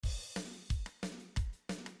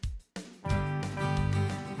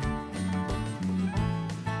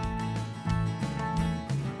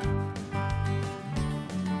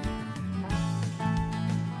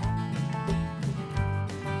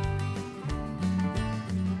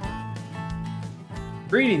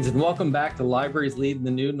Greetings and welcome back to Libraries Lead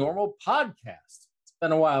the New Normal podcast. It's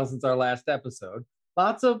been a while since our last episode.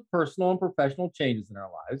 Lots of personal and professional changes in our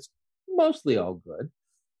lives, mostly all good.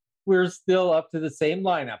 We're still up to the same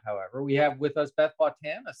lineup, however. We have with us Beth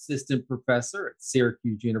Bautan, Assistant Professor at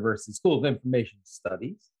Syracuse University School of Information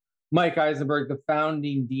Studies, Mike Eisenberg, the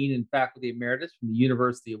founding Dean and Faculty Emeritus from the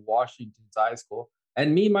University of Washington's iSchool,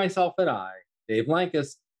 and me, myself, and I, Dave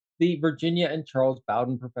Lankus, the Virginia and Charles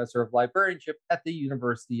Bowden Professor of Librarianship at the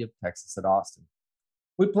University of Texas at Austin.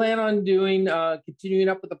 We plan on continuing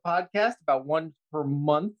up with the podcast, about one per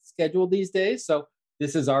month schedule these days. So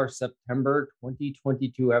this is our September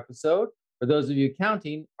 2022 episode. For those of you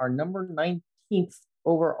counting, our number 19th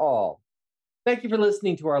overall. Thank you for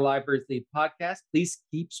listening to our Libraries Lead podcast. Please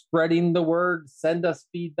keep spreading the word. Send us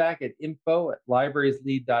feedback at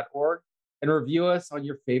info@librarieslead.org and review us on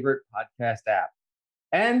your favorite podcast app.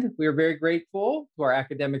 And we are very grateful to our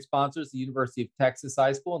academic sponsors, the University of Texas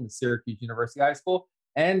iSchool and the Syracuse University iSchool,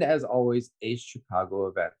 and as always, ACE Chicago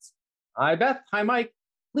Events. Hi, Beth. Hi, Mike.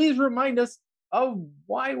 Please remind us of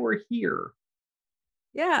why we're here.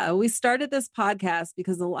 Yeah, we started this podcast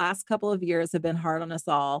because the last couple of years have been hard on us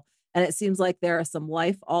all, and it seems like there are some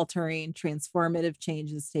life-altering, transformative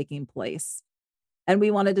changes taking place. And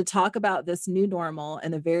we wanted to talk about this new normal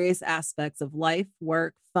and the various aspects of life,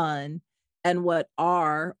 work, fun, and what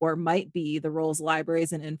are or might be the roles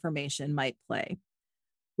libraries and information might play.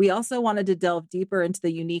 We also wanted to delve deeper into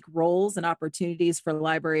the unique roles and opportunities for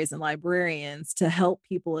libraries and librarians to help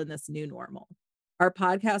people in this new normal. Our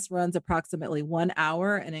podcast runs approximately 1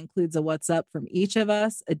 hour and includes a what's up from each of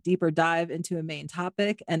us, a deeper dive into a main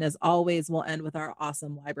topic, and as always, we'll end with our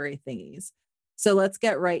awesome library thingies. So let's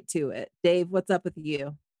get right to it. Dave, what's up with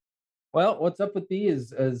you? Well, what's up with me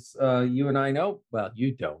is, as you and I know, well,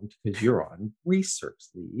 you don't because you're on research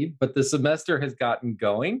leave, but the semester has gotten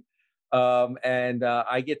going. And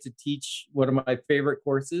I get to teach one of my favorite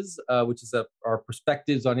courses, which is our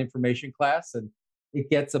Perspectives on Information class. And it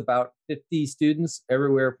gets about 50 students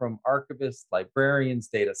everywhere from archivists, librarians,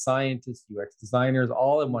 data scientists, UX designers,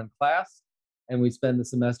 all in one class. And we spend the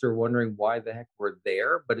semester wondering why the heck we're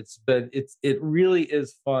there. But it really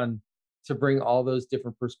is fun to bring all those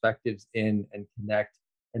different perspectives in and connect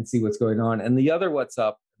and see what's going on. And the other what's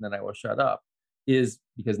up, and then I will shut up, is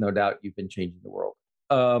because no doubt you've been changing the world,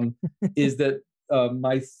 is that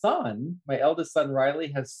my eldest son,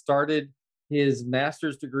 Riley, has started his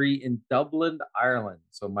master's degree in Dublin, Ireland.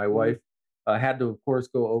 So my wife had to, of course,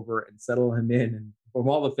 go over and settle him in. And from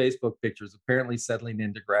all the Facebook pictures, apparently settling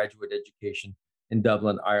into graduate education in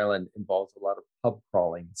Dublin, Ireland involves a lot of pub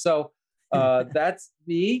crawling. So that's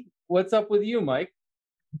me. What's up with you, Mike?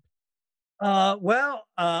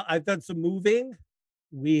 I've done some moving.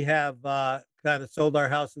 We have kind of sold our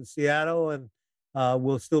house in Seattle, and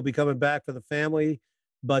we'll still be coming back for the family.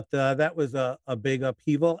 But that was a big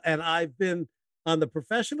upheaval. And I've been, on the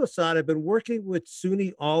professional side, I've been working with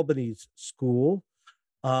SUNY Albany's school.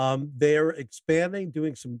 They're expanding,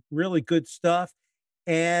 doing some really good stuff.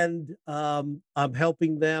 And I'm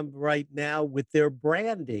helping them right now with their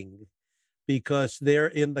branding, because they're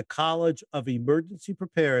in the College of Emergency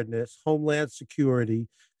Preparedness, Homeland Security,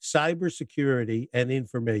 Cybersecurity, and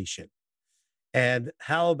Information. And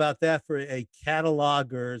how about that for a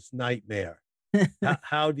cataloger's nightmare?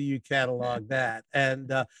 How do you catalog that? And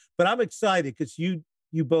but I'm excited because you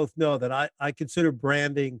both know that I consider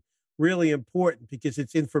branding really important because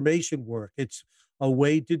it's information work. It's a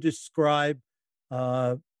way to describe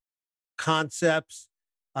concepts,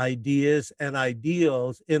 ideas, and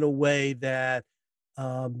ideals in a way that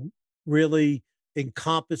really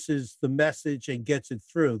encompasses the message and gets it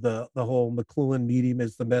through. The whole McLuhan medium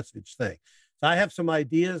is the message thing. So I have some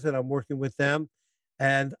ideas and I'm working with them.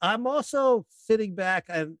 And I'm also sitting back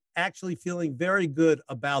and actually feeling very good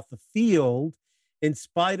about the field in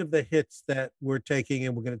spite of the hits that we're taking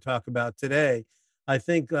and we're going to talk about today. I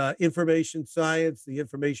think information science, the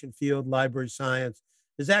information field, library science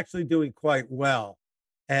is actually doing quite well.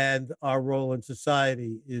 And our role in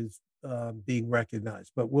society is being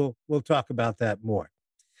recognized. But we'll talk about that more.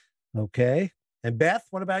 Okay. And Beth,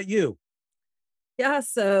 what about you? Yeah,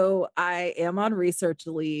 so I am on research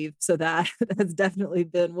leave. So that has definitely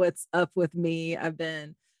been what's up with me. I've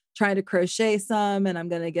been trying to crochet some, and I'm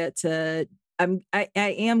going to get to, I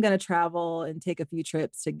am going to travel and take a few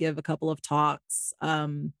trips to give a couple of talks,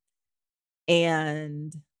 and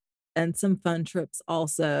some fun trips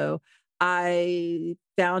also. I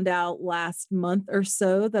found out last month or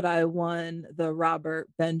so that I won the Robert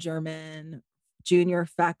Benjamin Junior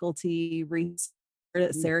Faculty Research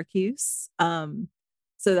at Syracuse.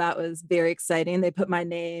 So that was very exciting. They put my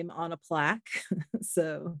name on a plaque.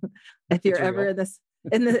 So if you're ever in this,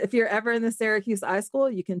 if you're ever in the Syracuse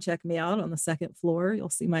iSchool, you can check me out on the second floor. You'll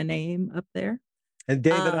see my name up there. And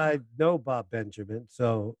Dave and I know Bob Benjamin,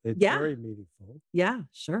 so it's very meaningful. Yeah,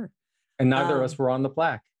 sure. And neither of us were on the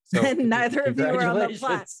plaque. So and neither of you were on the plaque.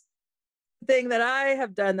 congratulations. Thing that I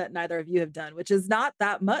have done that neither of you have done, which is not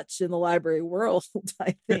that much in the library world,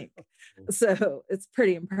 I think. So it's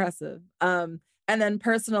pretty impressive. And then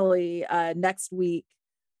personally, next week,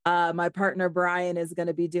 my partner Brian is going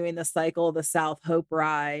to be doing the Cycle the South Hope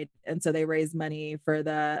Ride. And so they raise money for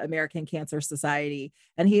the American Cancer Society.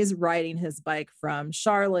 And he's riding his bike from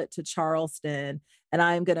Charlotte to Charleston. And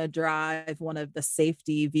I'm going to drive one of the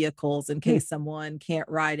safety vehicles in case someone can't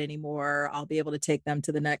ride anymore. I'll be able to take them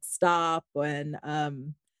to the next stop. And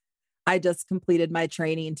I just completed my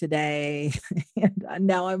training today. And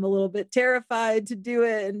now I'm a little bit terrified to do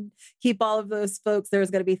it and keep all of those folks. There's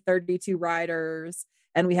going to be 32 riders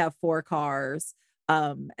and we have 4 cars.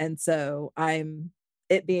 And so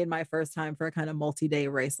it being my first time for a kind of multi-day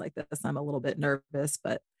race like this, I'm a little bit nervous,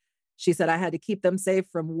 but she said I had to keep them safe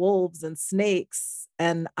from wolves and snakes.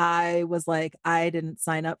 And I was like, I didn't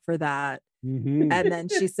sign up for that. Mm-hmm. And then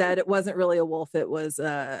she said it wasn't really a wolf. It was,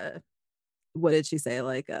 what did she say?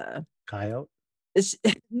 Like a coyote?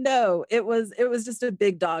 No, it was just a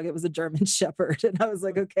big dog. It was a German Shepherd. And I was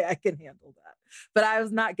like, okay, I can handle that. But I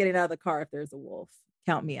was not getting out of the car if there's a wolf.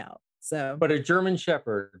 Count me out. So, but a German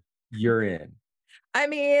Shepherd, you're in. I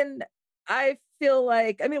mean, I feel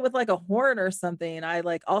like, with like a horn or something, I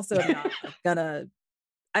like also not gonna,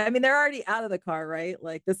 they're already out of the car, right?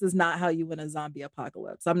 Like this is not how you win a zombie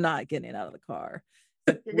apocalypse. I'm not getting out of the car.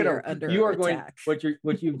 You are going,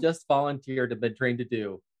 what you've just volunteered and been trained to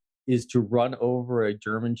do is to run over a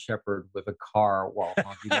German Shepherd with a car while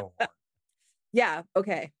honking the horn. Yeah.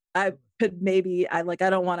 Okay. I could maybe, I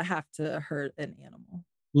don't want to have to hurt an animal.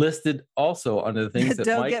 Listed also under the things that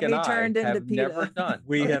Don't Mike get and me I turned into have PETA. never done.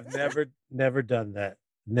 We have never done that.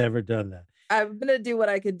 Never done that. I'm going to do what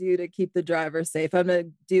I could do to keep the driver safe. I'm going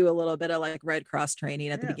to do a little bit of like Red Cross training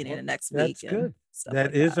at the beginning of next week. That's good.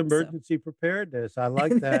 That is emergency preparedness. I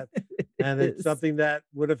like that. And it's something that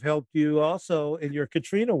would have helped you also in your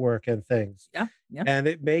Katrina work and things. Yeah. And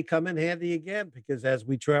it may come in handy again because as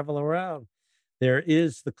we travel around, there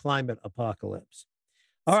is the climate apocalypse.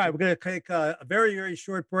 All right, we're going to take a very, very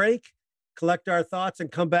short break, collect our thoughts,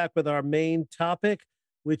 and come back with our main topic,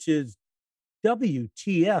 which is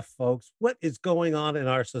WTF, folks. What is going on in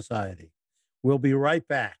our society? We'll be right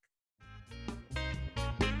back.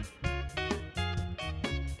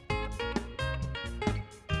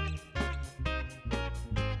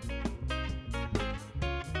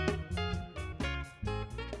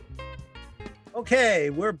 Okay,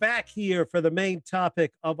 we're back here for the main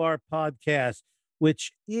topic of our podcast,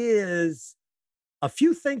 which is a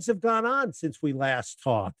few things have gone on since we last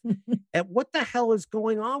talked. And what the hell is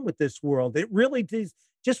going on with this world? It really does.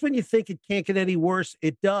 Just when you think it can't get any worse,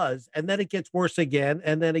 it does. And then it gets worse again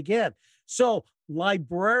and then again. So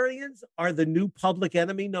librarians are the new public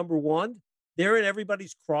enemy number one. They're in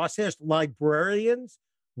everybody's crosshairs. Librarians,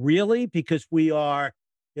 really? Because we are,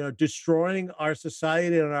 destroying our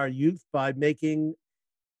society and our youth by making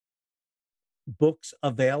books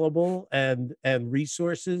available and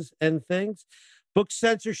resources and things. Book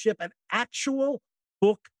censorship and actual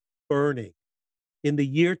book burning in the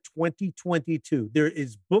year 2022. There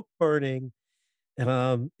is book burning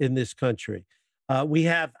in this country. We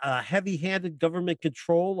have heavy-handed government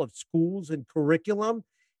control of schools and curriculum,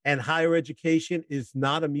 and higher education is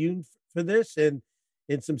not immune for this. And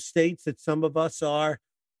in some states that some of us are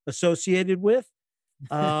associated with,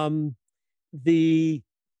 I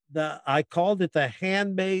called it the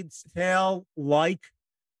Handmaid's Tale like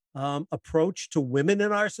approach to women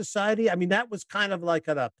in our society. That was kind of like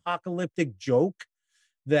an apocalyptic joke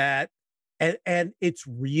that, and it's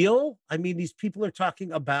real. These people are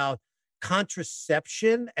talking about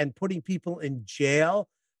contraception and putting people in jail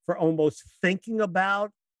for almost thinking about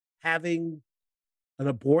having an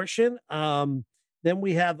abortion. Then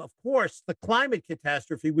we have, of course, the climate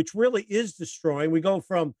catastrophe, which really is destroying. We go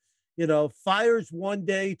from, fires one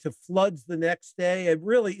day to floods the next day. It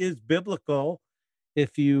really is biblical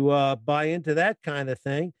if you buy into that kind of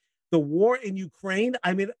thing. The war in Ukraine,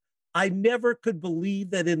 I never could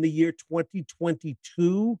believe that in the year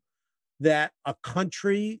 2022 that a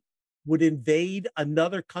country would invade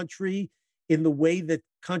another country in the way that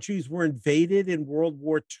countries were invaded in World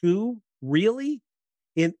War II. Really?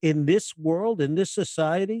 In this world, in this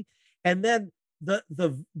society? And then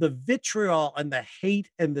the vitriol and the hate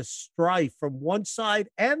and the strife from one side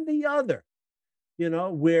and the other,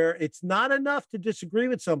 where it's not enough to disagree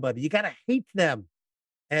with somebody. You got to hate them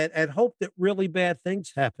and hope that really bad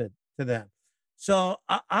things happen to them. So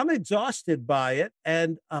I'm exhausted by it,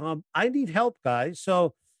 and I need help, guys.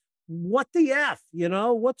 So what the F,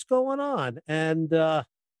 what's going on? And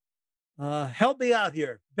help me out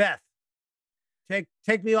here. Beth,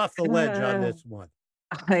 take me off the ledge on Uh, this one.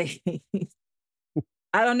 I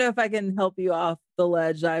I don't know if I can help you off the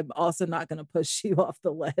ledge. I'm also not going to push you off the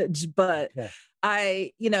ledge, but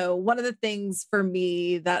Okay. one of the things for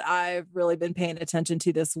me that I've really been paying attention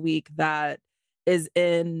to this week that is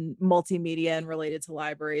in multimedia and related to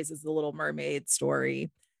libraries is the Little Mermaid story.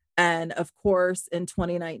 And of course, in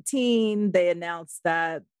 2019, they announced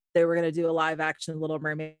that they were going to do a live action Little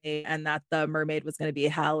Mermaid and that the mermaid was going to be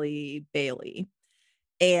Halle Bailey.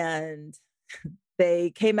 And they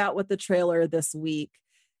came out with the trailer this week,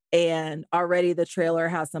 and already the trailer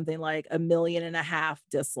has something like 1.5 million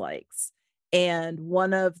dislikes. And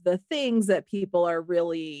one of the things that people are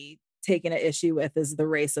really taking an issue with is the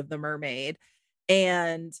race of the mermaid.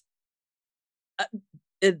 And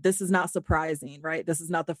this is not surprising, right? This is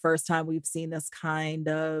not the first time we've seen this kind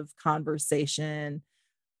of conversation.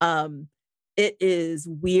 Um, it is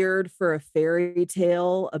weird for a fairy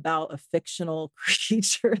tale about a fictional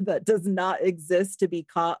creature that does not exist to be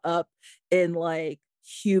caught up in like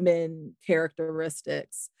human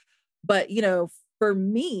characteristics. But, for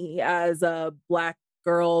me as a Black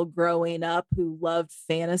girl growing up who loved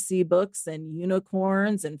fantasy books and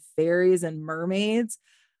unicorns and fairies and mermaids,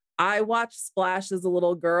 I watched Splash as a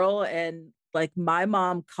little girl, and like my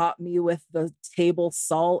mom caught me with the table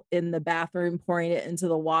salt in the bathroom, pouring it into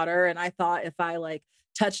the water. And I thought if I like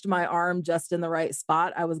touched my arm just in the right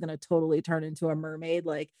spot, I was going to totally turn into a mermaid.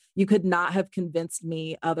 Like you could not have convinced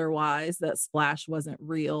me otherwise that Splash wasn't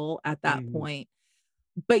real at that Mhm. point.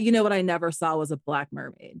 But you know what I never saw was a Black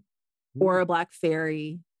mermaid or Mm, a Black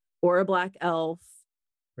fairy or a Black elf,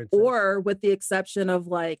 princess. or with the exception of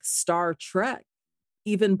like Star Trek,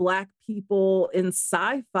 even Black people in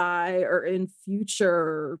sci-fi or in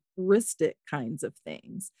futuristic kinds of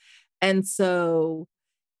things. And so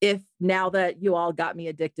if now that you all got me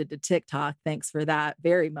addicted to TikTok, thanks for that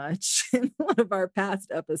very much in one of our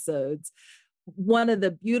past episodes. One of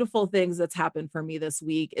the beautiful things that's happened for me this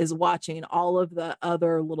week is watching all of the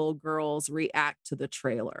other little girls react to the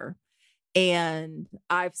trailer. And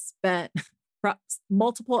I've spent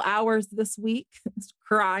multiple hours this week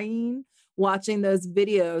crying, watching those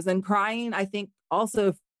videos and crying, I think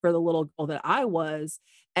also for the little girl that I was,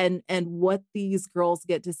 and what these girls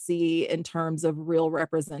get to see in terms of real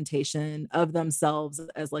representation of themselves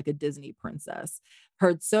as like a Disney princess.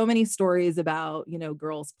 Heard so many stories about,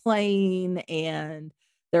 girls playing and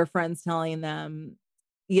their friends telling them,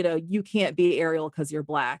 you can't be Ariel because you're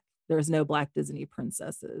Black. There's no Black Disney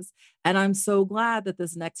princesses. And I'm so glad that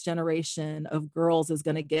this next generation of girls is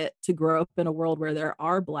going to get to grow up in a world where there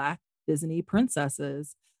are Black Disney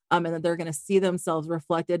princesses. And that they're going to see themselves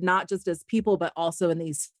reflected, not just as people, but also in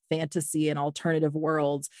these fantasy and alternative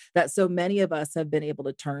worlds that so many of us have been able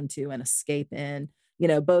to turn to and escape in,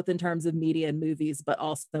 both in terms of media and movies, but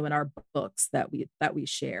also in our books that we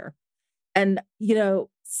share. And,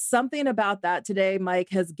 something about that today, Mike,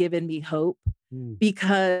 has given me hope, Mm.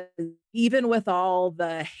 because even with all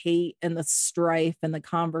the hate and the strife and the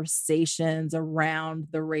conversations around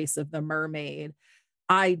the race of the mermaid,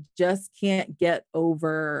 I just can't get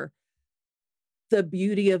over the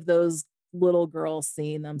beauty of those little girls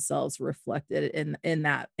seeing themselves reflected in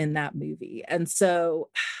that movie. And so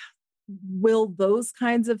will those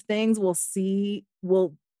kinds of things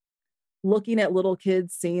will looking at little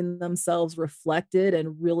kids seeing themselves reflected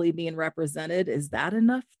and really being represented, is that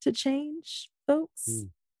enough to change folks? Mm.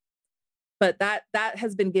 But that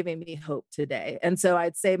has been giving me hope today. And so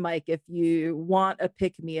I'd say, Mike, if you want a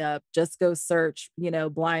pick me up, just go search,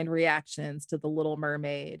 blind reactions to The Little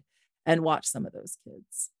Mermaid and watch some of those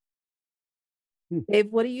kids. Hmm. Dave,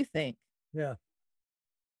 what do you think? Yeah.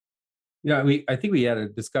 I think we had a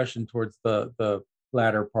discussion towards the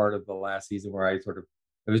latter part of the last season where it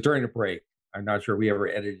was during a break. I'm not sure we ever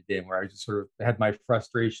edited in, where I just sort of had my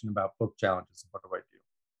frustration about book challenges and what do I do?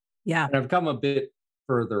 Yeah. And I've come a bit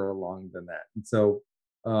further along than that. And so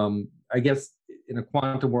I guess in a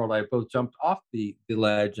quantum world, I both jumped off the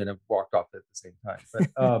ledge and have walked off at the same time.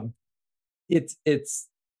 But it's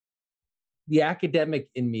the academic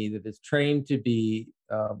in me that is trained to be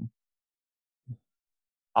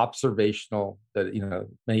observational, that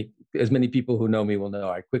as many people who know me will know,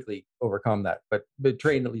 I quickly overcome that, but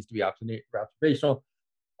trained at least to be observational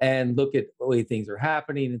and look at the way things are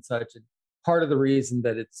happening and such. And part of the reason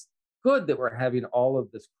that it's good that we're having all of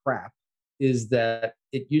this crap is that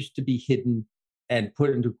it used to be hidden and put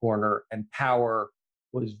into a corner, and power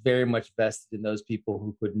was very much vested in those people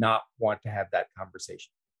who could not want to have that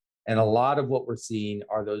conversation. And a lot of what we're seeing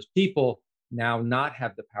are those people now not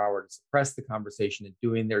have the power to suppress the conversation and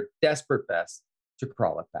doing their desperate best to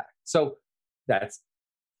crawl it back. So that's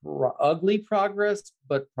ugly progress,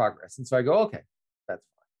 but progress. And so I go, okay, that's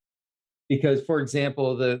fine. Because, for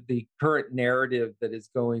example, the current narrative that is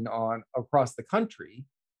going on across the country,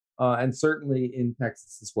 and certainly in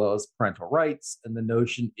Texas as well, as parental rights, and the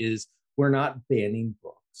notion is we're not banning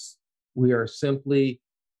books. We are simply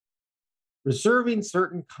reserving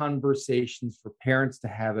certain conversations for parents to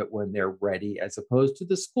have it when they're ready, as opposed to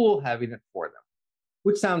the school having it for them,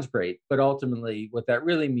 which sounds great. But ultimately, what that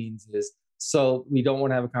really means is, so we don't want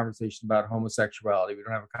to have a conversation about homosexuality. We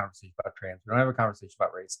don't have a conversation about trans. We don't have a conversation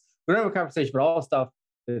about race. We don't have a conversation about all the stuff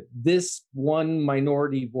that this one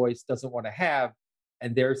minority voice doesn't want to have.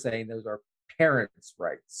 And they're saying those are parents'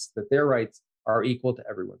 rights, that their rights are equal to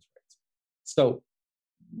everyone's rights. So,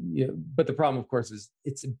 but the problem, of course, is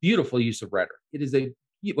it's a beautiful use of rhetoric. It is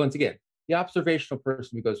once again, the observational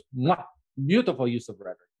person who goes, "Mwah, beautiful use of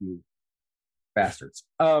rhetoric, you bastards."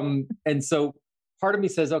 And so part of me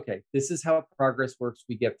says, okay, this is how progress works.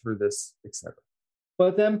 We get through this, etc.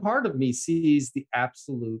 But then part of me sees the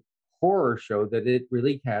absolute horror show that it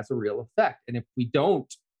really has a real effect. And if we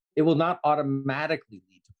don't, it will not automatically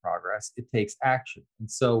lead to progress. It takes action. And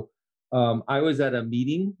so I was at a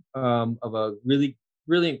meeting of a really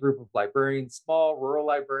brilliant group of librarians, small rural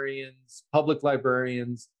librarians, public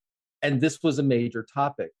librarians, and this was a major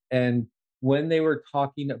topic. And when they were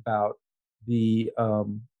talking about the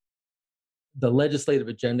legislative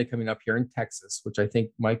agenda coming up here in Texas, which I think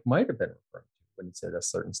Mike might have been referring to when he said a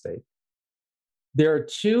certain state, there are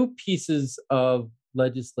two pieces of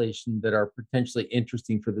legislation that are potentially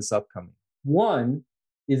interesting for this upcoming. One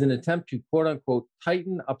is an attempt to, quote unquote,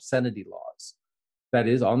 tighten obscenity laws. That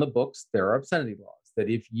is, on the books, there are obscenity laws that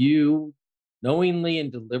if you knowingly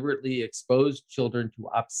and deliberately expose children to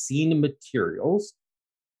obscene materials,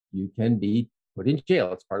 you can be put in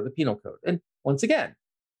jail. It's part of the penal code. And once again,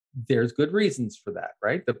 there's good reasons for that,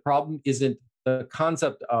 right? The problem isn't the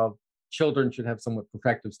concept of children should have somewhat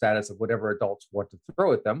protective status of whatever adults want to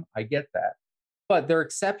throw at them. I get that. But there are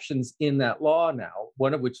exceptions in that law now,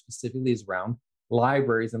 one of which specifically is around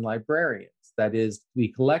libraries and librarians. That is, we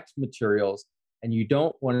collect materials and you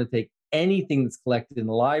don't want to take anything that's collected in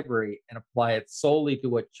the library and apply it solely to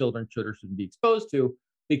what children should or shouldn't be exposed to,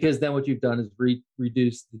 because then what you've done is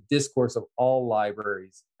reduce the discourse of all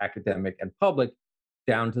libraries, academic and public,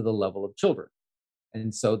 down to the level of children.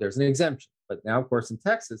 And so there's an exemption. But now, of course, in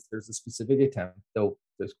Texas, there's a specific attempt, though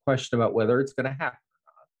there's a question about whether it's going to happen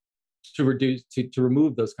or not, to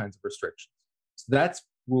remove those kinds of restrictions. So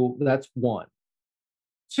that's one.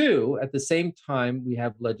 Two, at the same time, we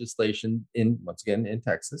have legislation once again in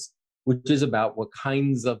Texas, which is about what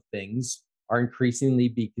kinds of things are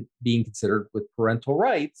increasingly being considered with parental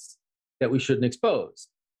rights that we shouldn't expose.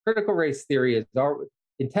 Critical race theory is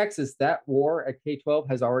in Texas, that war at K-12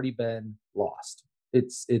 has already been lost.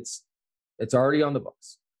 It's already on the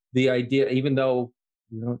books. The idea, even though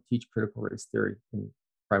we don't teach critical race theory in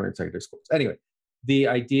primary and secondary schools. Anyway, the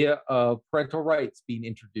idea of parental rights being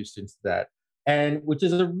introduced into that, and which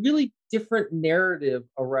is a really different narrative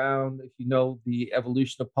around, if you know the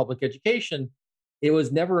evolution of public education, it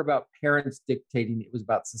was never about parents dictating. It was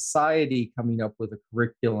about society coming up with a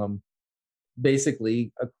curriculum,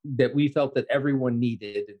 basically, that we felt that everyone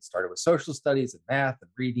needed. It started with social studies and math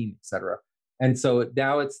and reading, et cetera. And so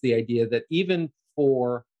now it's the idea that even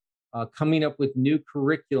for coming up with new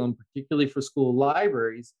curriculum, particularly for school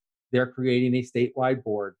libraries, they're creating a statewide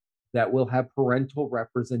board that will have parental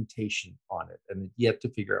representation on it, and yet to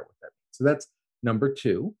figure out what that means. So that's number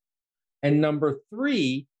two. And number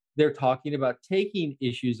three, they're talking about taking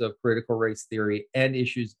issues of critical race theory and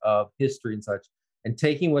issues of history and such, and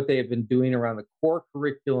taking what they have been doing around the core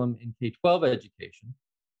curriculum in K-12 education.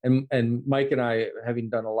 And Mike and I, having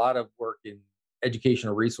done a lot of work in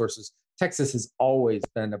educational resources, Texas has always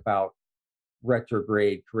been about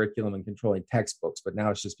retrograde curriculum and controlling textbooks, but now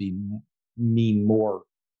it's just mean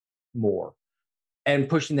more, and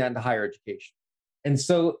pushing that into higher education. And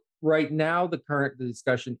so right now, the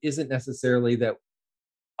discussion isn't necessarily that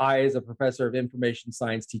I, as a professor of information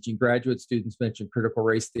science teaching graduate students, mention critical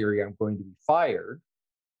race theory, I'm going to be fired.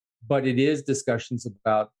 But it is discussions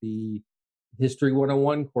about the History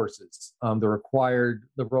 101 courses, the required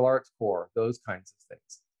liberal arts core, those kinds of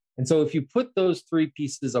things. And so if you put those three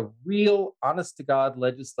pieces of real, honest-to-God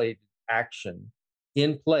legislative action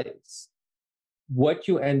in place, what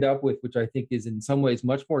you end up with, which I think is in some ways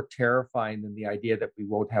much more terrifying than the idea that we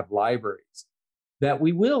won't have libraries, that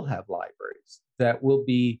we will have libraries, that will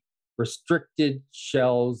be restricted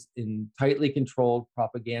shells in tightly controlled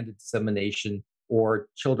propaganda dissemination or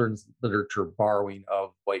children's literature borrowing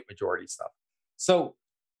of white majority stuff. So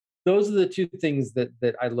those are the two things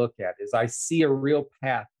that I look at. Is I see a real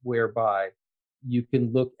path whereby you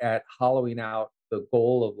can look at hollowing out the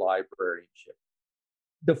goal of librarianship.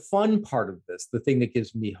 The fun part of this, the thing that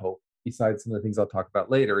gives me hope, besides some of the things I'll talk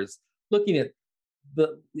about later, is looking at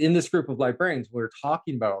in this group of librarians, we're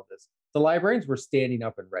talking about all this. The librarians were standing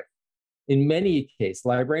up and ready. In many cases,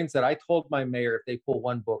 librarians that I told my mayor, if they pull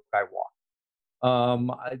one book, I walk.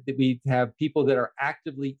 We have people that are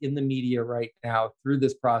actively in the media right now through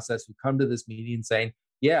this process who come to this meeting saying,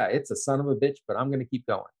 yeah, it's a son of a bitch, but I'm going to keep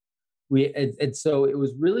going. And so it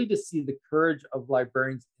was really to see the courage of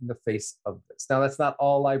librarians in the face of this. Now, that's not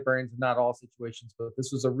all librarians, not all situations, but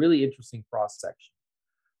this was a really interesting cross section.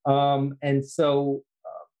 And so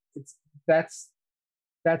that's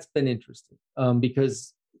been interesting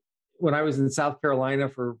because when I was in South Carolina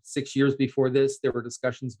for 6 years before this, there were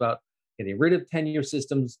discussions about getting rid of tenure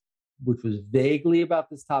systems, which was vaguely about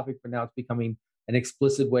this topic, but now it's becoming an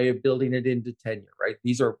explicit way of building it into tenure, right?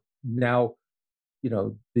 These are now,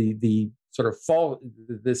 the sort of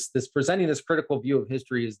this presenting this critical view of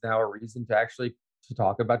history is now a reason to actually to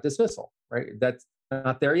talk about dismissal, right? That's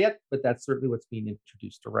not there yet, but that's certainly what's being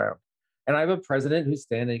introduced around. And I have a president who's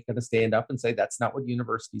going to stand up and say, that's not what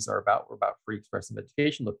universities are about. We're about free expressive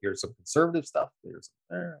education. Look, here's some conservative stuff.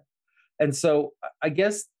 And so I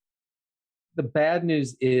guess the bad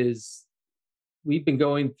news is we've been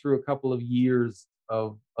going through a couple of years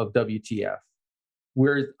of WTF,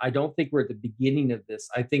 where I don't think we're at the beginning of this.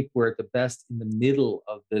 I think we're at the best in the middle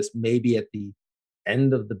of this, maybe at the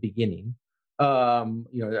end of the beginning. I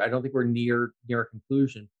don't think we're near a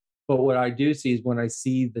conclusion. But what I do see is when I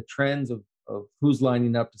see the trends of who's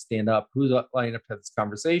lining up to stand up, who's lining up to have this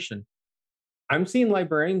conversation, I'm seeing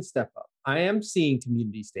librarians step up. I am seeing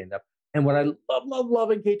community stand up. And what I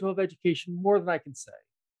love in K-12 education more than I can say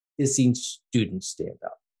is seeing students stand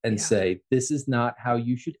up and say, this is not how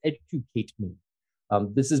you should educate me.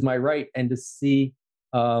 This is my right. And to see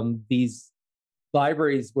these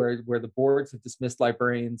libraries where the boards have dismissed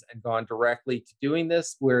librarians and gone directly to doing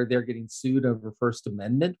this, where they're getting sued over First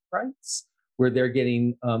Amendment rights, where they're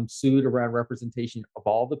getting sued around representation of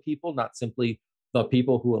all the people, not simply the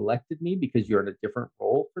people who elected me, because you're in a different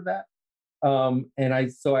role for that. And I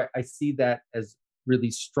see that as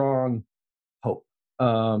really strong hope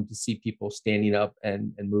to see people standing up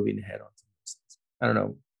and moving ahead on some of these things. I don't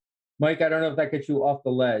know. Mike, I don't know if that gets you off the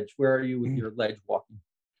ledge. Where are you with your ledge walking?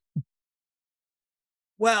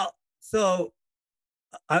 Well, so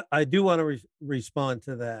I do want to respond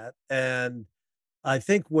to that. And I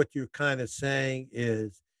think what you're kind of saying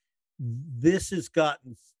is this has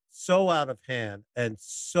gotten so out of hand and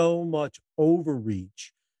so much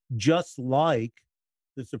overreach, just like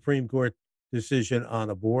the Supreme Court decision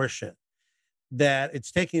on abortion, that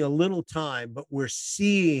it's taking a little time, but we're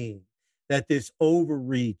seeing that this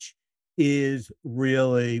overreach is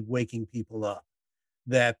really waking people up,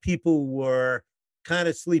 that people were kind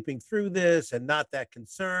of sleeping through this and not that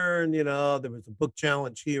concerned. There was a book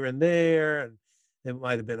challenge here and there, and it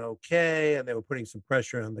might have been okay. And they were putting some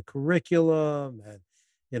pressure on the curriculum. And,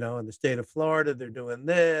 in the state of Florida, they're doing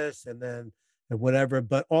this and whatever.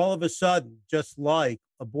 But all of a sudden, just like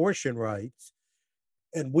abortion rights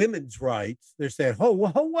and women's rights, they're saying, oh,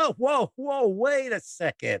 whoa, wait a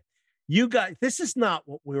second. You guys, this is not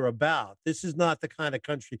what we're about. This is not the kind of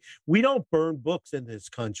country. We don't burn books in this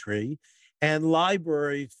country. And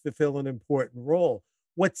libraries fulfill an important role.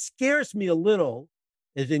 What scares me a little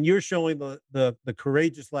is, and you're showing the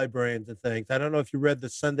courageous librarians and things. I don't know if you read the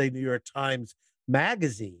Sunday New York Times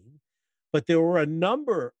magazine, but there were a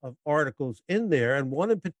number of articles in there, and one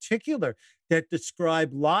in particular that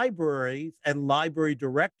described libraries and library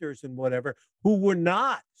directors and whatever who were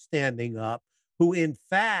not standing up, who in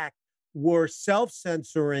fact were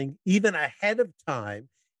self-censoring even ahead of time.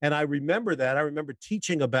 And I remember that. I remember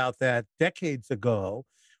teaching about that decades ago,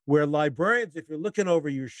 where librarians, if you're looking over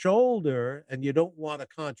your shoulder and you don't want a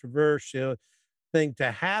controversial thing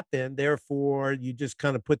to happen, therefore you just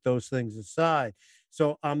kind of put those things aside.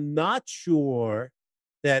 So I'm not sure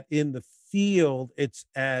that in the field it's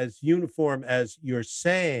as uniform as you're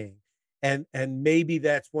saying. And maybe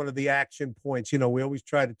that's one of the action points. We always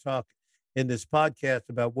try to talk in this podcast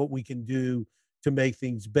about what we can do to make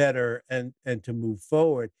things better and to move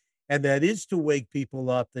forward. And that is to wake people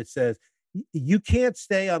up that says, you can't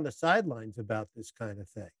stay on the sidelines about this kind of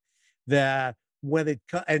thing. That when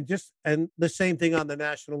and the same thing on the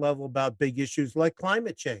national level about big issues like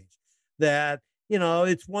climate change, that,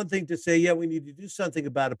 it's one thing to say, yeah, we need to do something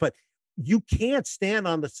about it, but you can't stand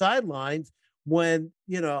on the sidelines when,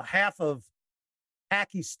 half of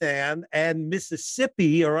Pakistan and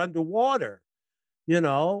Mississippi are underwater,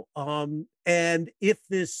 and if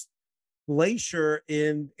this glacier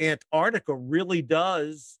in Antarctica really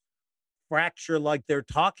does fracture like they're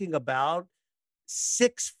talking about,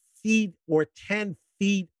 6 feet or 10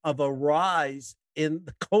 feet of a rise in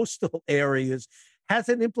the coastal areas has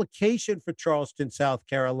an implication for Charleston, South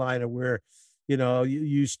Carolina, where, you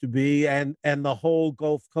used to be, and the whole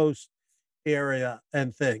Gulf Coast area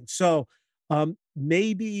and things. So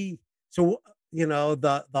maybe, the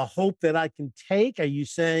hope that I can take, are you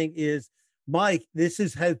saying, is, Mike,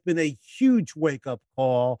 has been a huge wake up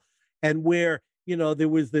call, and where, there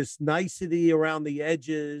was this nicety around the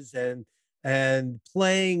edges and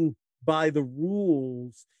playing by the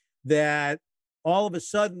rules, that all of a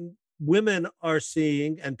sudden women are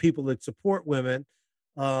seeing, and people that support women,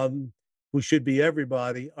 who should be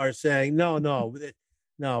everybody, are saying, no,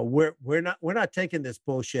 we're not taking this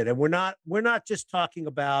bullshit. And we're not just talking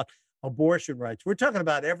about abortion rights. We're talking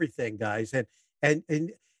about everything, guys.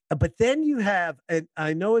 But then you have, and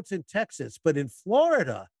I know it's in Texas, but in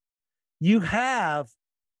Florida, you have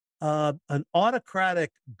an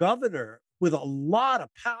autocratic governor with a lot of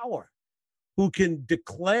power, who can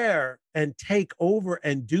declare and take over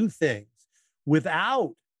and do things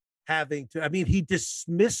without having to. I mean, he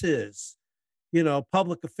dismisses,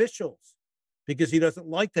 public officials because he doesn't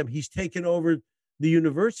like them. He's taken over the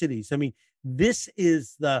universities. I mean, this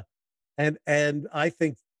is and I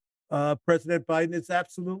think President Biden is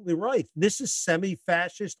absolutely right. This is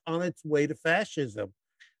semi-fascist on its way to fascism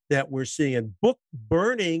that we're seeing. Book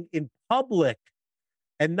burning in public,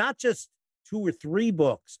 and not just 2 or 3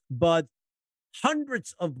 books, but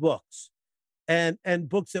hundreds of books, and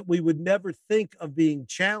books that we would never think of being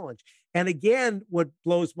challenged. And again, what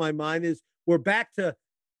blows my mind is we're back to,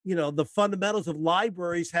 the fundamentals of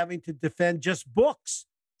libraries having to defend just books,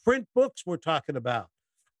 print books we're talking about.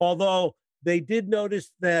 Although they did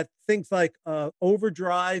notice that things like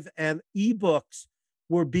Overdrive and ebooks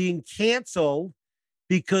were being canceled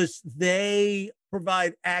because they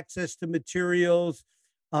provide access to materials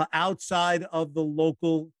outside of the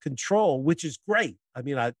local control, which is great. I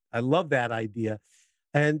mean, I love that idea.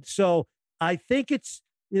 And so I think it's,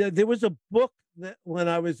 there was a book that when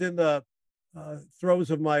I was in the throes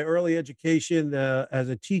of my early education as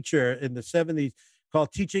a teacher in the 70s,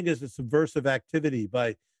 called Teaching as a Subversive Activity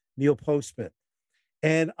by Neil Postman.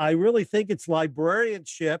 And I really think it's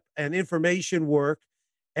librarianship and information work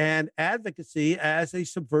and advocacy as a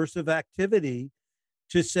subversive activity,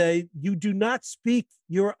 to say, you do not speak,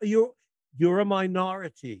 you're a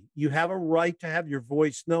minority. You have a right to have your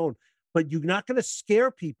voice known, but you're not going to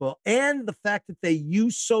scare people. And the fact that they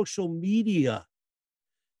use social media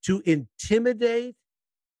to intimidate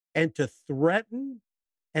and to threaten,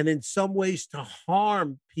 and in some ways to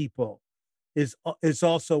harm people, is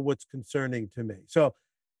also what's concerning to me. So,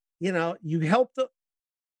 you helped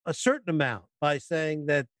a certain amount by saying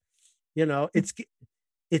that,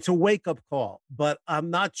 it's a wake-up call, but I'm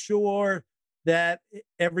not sure that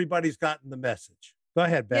everybody's gotten the message. Go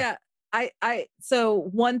ahead, Beth. Yeah, so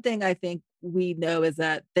one thing I think we know is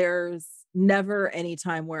that there's never any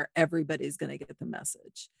time where everybody's going to get the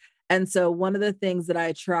message. And so one of the things that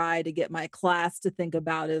I try to get my class to think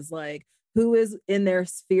about is like, who is in their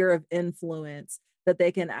sphere of influence that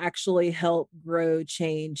they can actually help grow,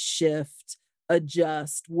 change, shift,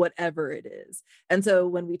 adjust, whatever it is. And so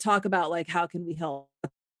when we talk about like, how can we help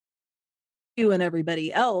you and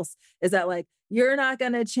everybody else, is that like, you're not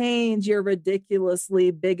going to change your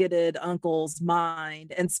ridiculously bigoted uncle's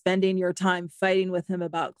mind, and spending your time fighting with him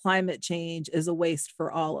about climate change is a waste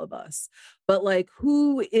for all of us. But like,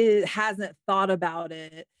 hasn't thought about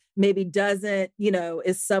it, maybe doesn't,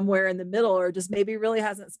 is somewhere in the middle, or just maybe really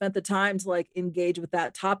hasn't spent the time to like engage with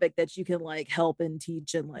that topic, that you can like help and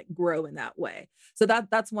teach and like grow in that way. So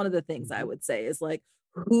that's one of the things I would say is like,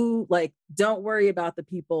 don't worry about the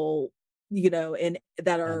people, and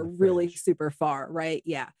that are really super far, right?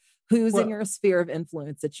 Yeah. Who's in your sphere of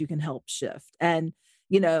influence that you can help shift? And,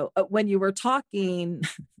 when you were talking,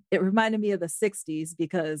 it reminded me of the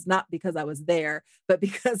 60s, not because I was there, but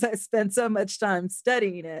because I spent so much time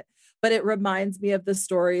studying it. But it reminds me of the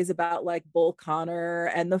stories about like Bull Connor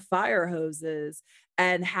and the fire hoses,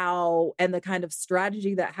 and the kind of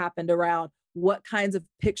strategy that happened around what kinds of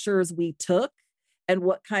pictures we took and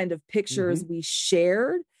what kind of pictures we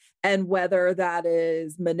shared. And whether that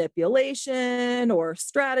is manipulation or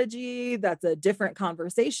strategy, that's a different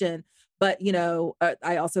conversation. But,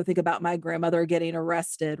 I also think about my grandmother getting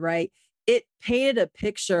arrested, right? It painted a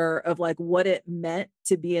picture of like what it meant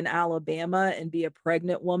to be in Alabama and be a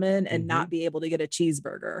pregnant woman and not be able to get a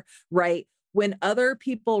cheeseburger, right? when other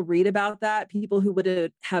people read about that, people who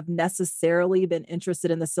would have necessarily been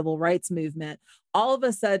interested in the civil rights movement, all of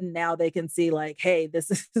a sudden now they can see like, hey,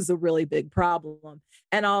 this is a really big problem.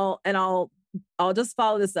 And I'll just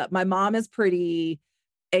follow this up. My mom is pretty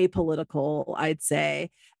apolitical, I'd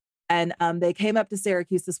say. And they came up to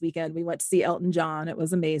Syracuse this weekend. We went to see Elton John. It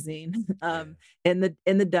was amazing in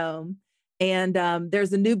the Dome. And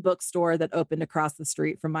there's a new bookstore that opened across the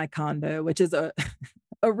street from my condo, which is a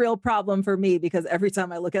real problem for me because every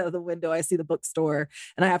time I look out of the window, I see the bookstore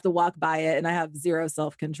and I have to walk by it, and I have zero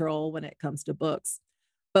self-control when it comes to books.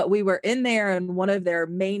 But we were in there, and one of their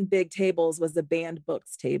main big tables was the banned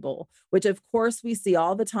books table, which of course we see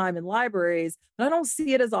all the time in libraries, but I don't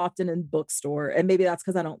see it as often in bookstore. And maybe that's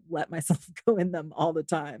because I don't let myself go in them all the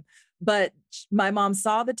time. But my mom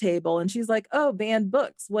saw the table and she's like, oh, banned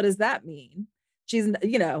books. What does that mean?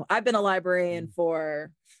 I've been a librarian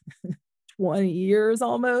for 20 years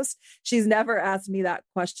almost. She's never asked me that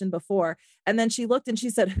question before. And then she looked and she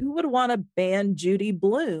said, who would want to ban Judy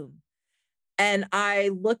Blume? And I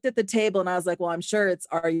looked at the table and I was like, well, I'm sure it's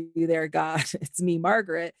Are You There, God? It's Me,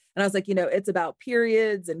 Margaret. And I was like, it's about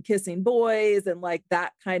periods and kissing boys and like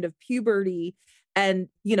that kind of puberty and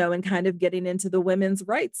kind of getting into the women's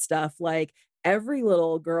rights stuff. Like every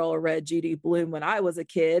little girl read Judy Blume when I was a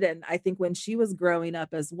kid. And I think when she was growing up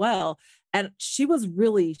as well. And she was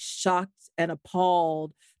really shocked and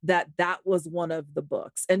appalled that was one of the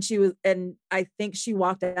books. And I think she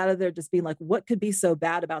walked out of there just being like, what could be so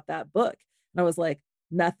bad about that book? And I was like,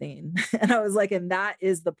 nothing. And I was like, and that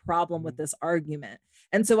is the problem with this argument.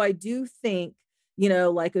 And so I do think,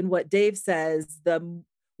 like in what Dave says,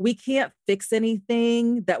 we can't fix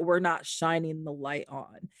anything that we're not shining the light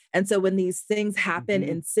on. And so when these things happen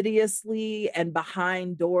insidiously and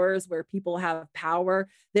behind doors where people have power,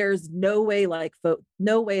 there's no way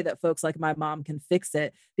that folks like my mom can fix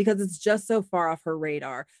it because it's just so far off her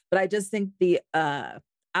radar. But I just think the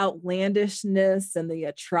outlandishness and the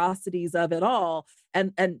atrocities of it all,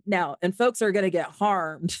 and folks are going to get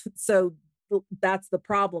harmed. So that's the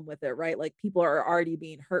problem with it, right? Like people are already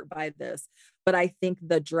being hurt by this. But I think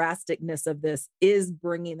the drasticness of this is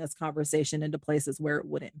bringing this conversation into places where it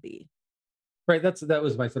wouldn't be. Right. That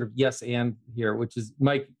was my sort of yes and here, which is,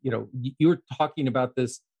 Mike, you were talking about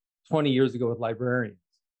this 20 years ago with librarians.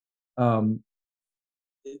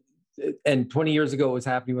 And 20 years ago, it was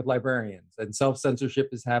happening with librarians, and self-censorship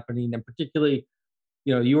is happening. And particularly,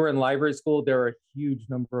 you were in library school. There are a huge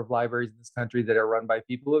number of libraries in this country that are run by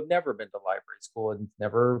people who have never been to library school and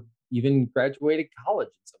never even graduated college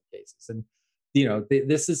in some cases. And,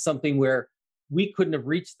 this is something where we couldn't have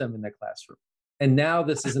reached them in the classroom. And now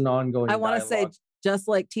this is an ongoing I want to say, just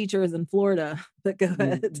like teachers in Florida, but go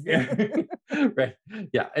ahead. Yeah. Right.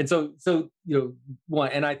 Yeah. And so,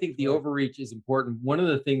 one, and I think the overreach is important. One of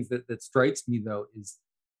the things that strikes me though is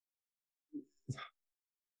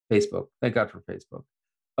Facebook. Thank God for Facebook.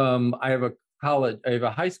 I have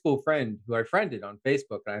a high school friend who I friended on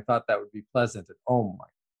Facebook, and I thought that would be pleasant. And oh my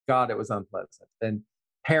God, it was unpleasant. And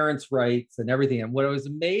parents' rights and everything. And what I was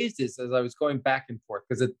amazed is as I was going back and forth,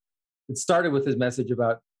 because it started with his message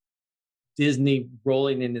about Disney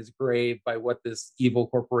rolling in his grave by what this evil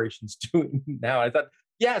corporation's doing now. I thought,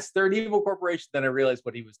 yes, they're an evil corporation. Then I realized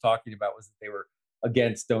what he was talking about was that they were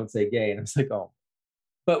against Don't Say Gay. And I was like, oh.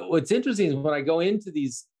 But what's interesting is when I go into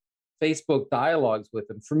these Facebook dialogues with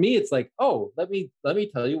them, for me, it's like, oh, let me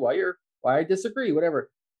tell you why I disagree,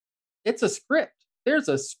 whatever. It's a script. There's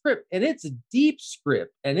a script, and it's a deep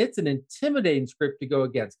script, and it's an intimidating script to go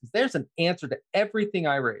against because there's an answer to everything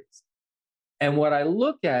I raise. And what I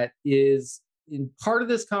look at is in part of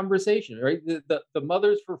this conversation, right? The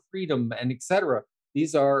Mothers for Freedom and et cetera.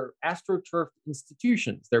 These are astroturfed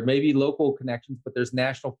institutions. There may be local connections, but there's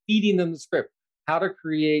national feeding them the script. How to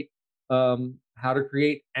create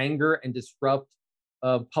anger and disrupt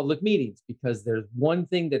public meetings, because there's one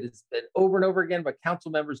thing that is said over and over again, but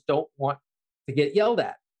council members don't want to get yelled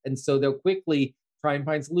at. And so they'll quickly try and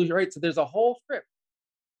find solution, right? So there's a whole script.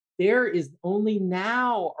 There is only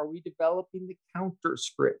now are we developing the counter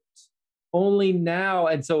script. Only now.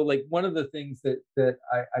 And so like one of the things that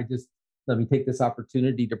I just, let me take this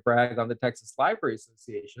opportunity to brag on the Texas Library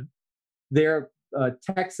Association. Their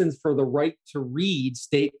Texans for the Right to Read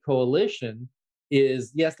state coalition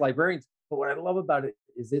is, yes, librarians, but what I love about it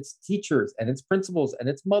is it's teachers and it's principals and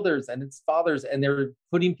it's mothers and it's fathers, and they're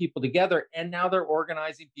putting people together. And now they're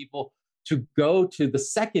organizing people to go to the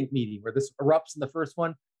second meeting where this erupts in the first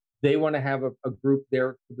one. They want to have a group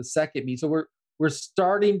there for the second meeting. So we're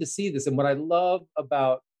starting to see this. And what I love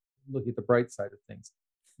about, look at the bright side of things,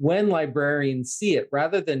 when librarians see it,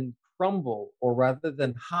 rather than crumble or rather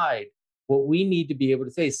than hide, what we need to be able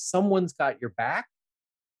to say is someone's got your back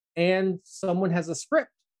and someone has a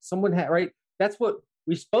script. Right? That's what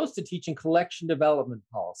we're supposed to teach in collection development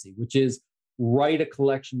policy, which is write a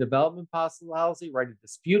collection development policy, write a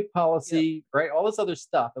dispute policy, right? All this other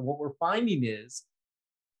stuff. And what we're finding is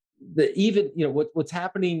that even, what's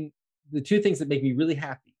happening, the two things that make me really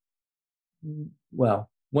happy. Well,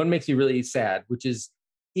 one makes me really sad, which is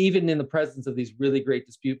even in the presence of these really great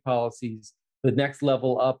dispute policies, the next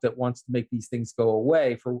level up that wants to make these things go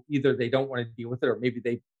away for either they don't want to deal with it or maybe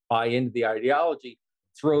they buy into the ideology,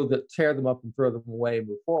 tear them up and throw them away and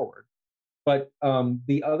move forward. But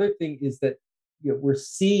the other thing is that we're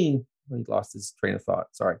seeing, he lost his train of thought,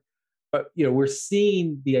 sorry. But we're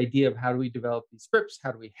seeing the idea of how do we develop these scripts?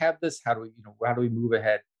 How do we have this? How do we move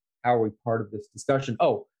ahead? How are we part of this discussion?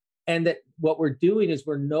 Oh, and that what we're doing is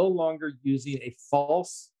we're no longer using a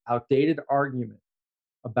false, outdated argument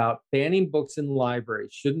about banning books in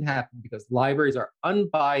libraries shouldn't happen because libraries are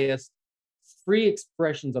unbiased, free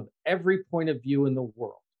expressions of every point of view in the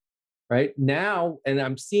world. Right now, and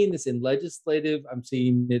I'm seeing this in legislative, I'm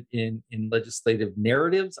seeing it in legislative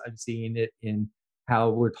narratives, I'm seeing it in how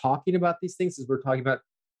we're talking about these things, as we're talking about,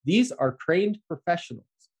 these are trained professionals.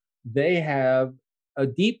 They have a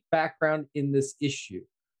deep background in this issue.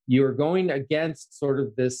 You're going against sort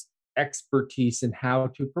of this expertise in how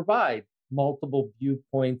to provide multiple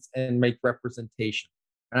viewpoints and make representation.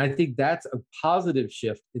 And I think that's a positive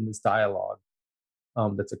shift in this dialogue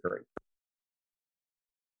that's occurring.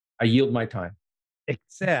 I yield my time.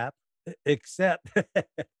 Except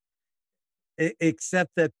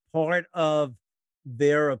that part of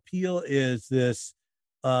their appeal is this,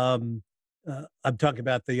 I'm talking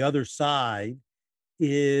about the other side,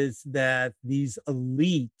 is that these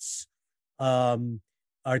elites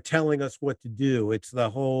are telling us what to do. It's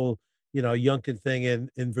the whole, Youngkin thing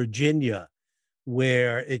in Virginia,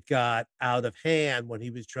 where it got out of hand when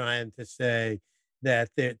he was trying to say that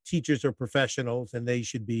the teachers are professionals and they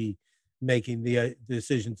should be making the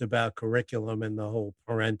decisions about curriculum and the whole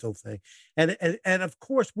parental thing. And of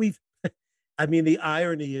course the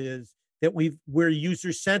irony is that we're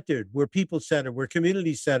user-centered, we're people-centered, we're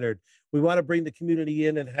community-centered. We want to bring the community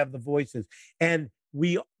in and have the voices. And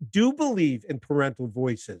we do believe in parental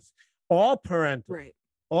voices, all parental, right,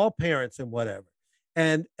 all parents and whatever.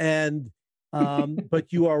 And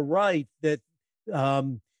but you are right that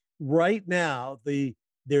right now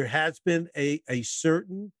there has been a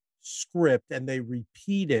certain script and they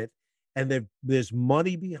repeat it and there's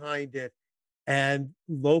money behind it, and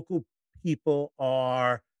local people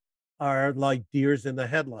are like deers in the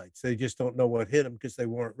headlights. They just don't know what hit them because they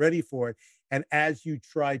weren't ready for it. And as you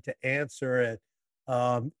try to answer it,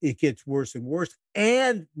 it gets worse and worse.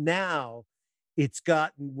 And now it's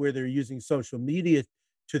gotten where they're using social media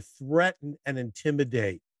to threaten and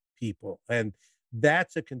intimidate people. And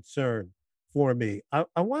that's a concern for me.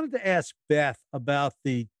 I wanted to ask Beth about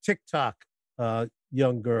the TikTok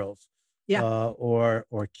young girls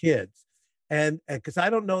or kids. And because I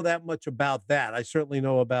don't know that much about that. I certainly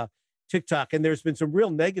know about TikTok. And there's been some real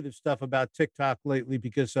negative stuff about TikTok lately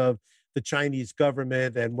because of the Chinese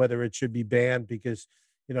government and whether it should be banned because,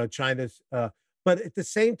 China's. But at the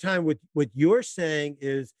same time, what you're saying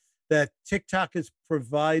is that TikTok has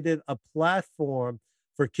provided a platform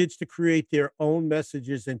for kids to create their own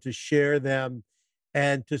messages and to share them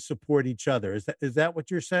and to support each other. Is that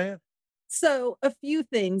what you're saying? So a few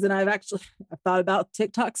things, and I've thought about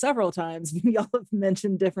TikTok several times. Y'all have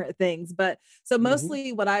mentioned different things, but so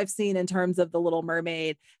mostly what I've seen in terms of The Little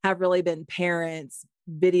Mermaid have really been parents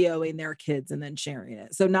videoing their kids and then sharing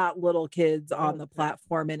it. So not little kids on the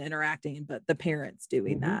platform and interacting, but the parents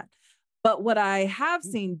doing that. But what I have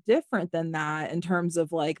seen different than that in terms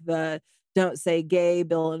of like the Don't Say Gay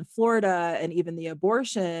bill in Florida and even the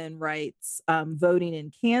abortion rights voting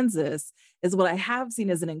in Kansas is what I have seen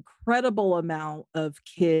is an incredible amount of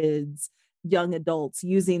kids, young adults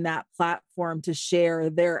using that platform to share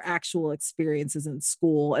their actual experiences in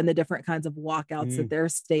school and the different kinds of walkouts that they're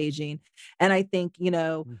staging. And I think,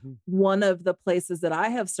 one of the places that I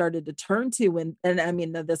have started to turn to, and I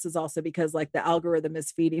mean, this is also because like the algorithm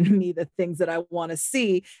is feeding me the things that I want to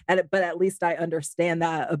see, but at least I understand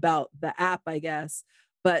that about the app, I guess.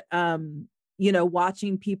 But,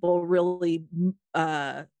 watching people really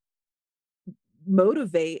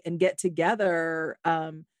motivate and get together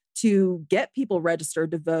to get people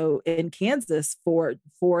registered to vote in Kansas for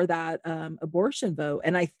that abortion vote.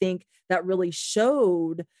 And I think that really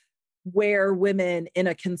showed where women in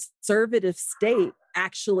a conservative state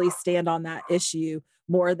actually stand on that issue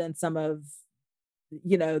more than some of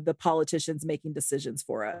the politicians making decisions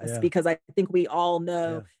for us, Yeah. because I think we all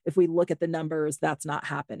know Yeah. if we look at the numbers, that's not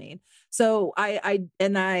happening. So I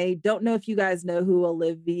don't know if you guys know who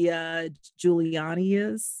Olivia Giuliani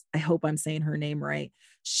is. I hope I'm saying her name right.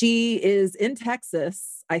 She is in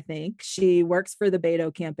Texas, I think. She works for the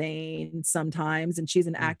Beto campaign sometimes, and she's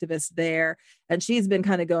an activist there. And she's been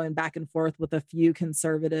kind of going back and forth with a few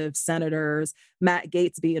conservative senators, Matt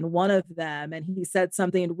Gaetz being one of them. And he said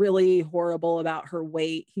something really horrible about her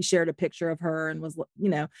weight. He shared a picture of her and was,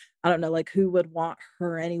 I don't know, like, who would want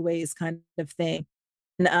her anyways, kind of thing.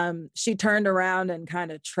 And she turned around and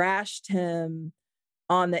kind of trashed him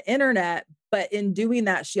on the internet. But in doing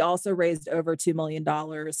that, she also raised over $2 million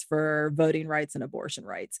for voting rights and abortion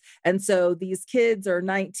rights. And so these kids are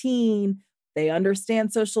 19, they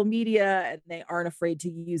understand social media, and they aren't afraid to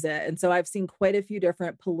use it. And so I've seen quite a few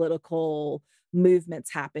different political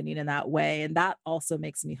movements happening in that way. And that also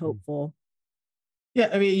makes me hopeful. Yeah,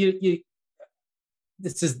 I mean,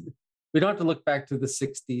 we don't have to look back to the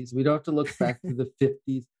 60s. We don't have to look back to the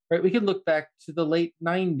 50s, right? We can look back to the late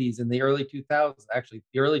 90s and the early 2000s, actually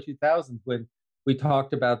the early 2000s, when we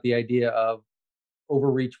talked about the idea of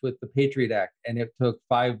overreach with the Patriot Act. And it took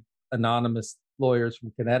 5 anonymous lawyers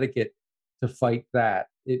from Connecticut to fight that.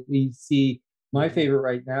 We see, my favorite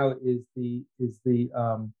right now is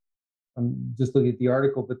I'm just looking at the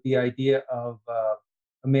article, but the idea of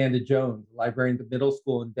Amanda Jones, librarian at the middle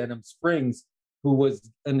school in Denham Springs, who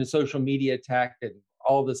was in a social media attack and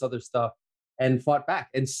all this other stuff, and fought back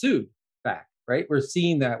and sued back, right? We're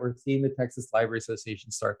seeing that. We're seeing the Texas Library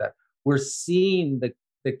Association start that. We're seeing the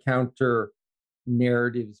counter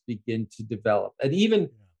narratives begin to develop. And even,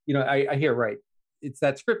 I hear, right, it's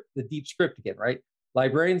that script, the deep script again, right?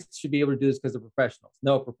 Librarians should be able to do this because they're professionals.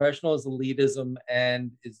 No, professional is elitism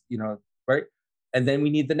and is, right? And then we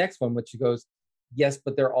need the next one, which goes, yes,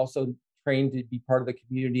 but they're also trained to be part of the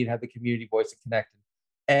community and have the community voice and connect.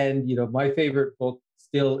 And, my favorite book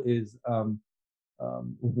still is,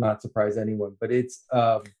 will not surprise anyone, but it's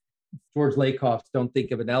George Lakoff's Don't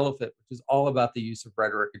Think of an Elephant, which is all about the use of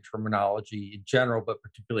rhetoric and terminology in general, but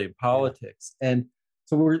particularly in politics. And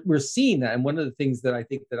so we're seeing that. And one of the things that I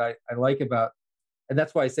think that I like about, and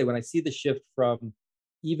that's why I say when I see the shift from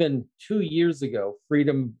even 2 years ago,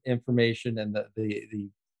 freedom of information and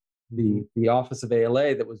the Office of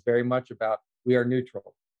ALA, that was very much about we are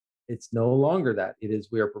neutral. It's no longer that. It is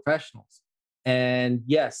we are professionals. And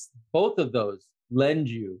yes, both of those lend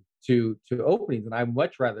you to openings. And I'd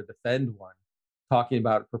much rather defend one talking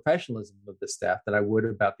about professionalism of the staff than I would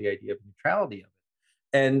about the idea of neutrality of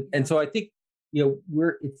it. And so I think,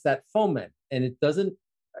 it's that foment, and it doesn't,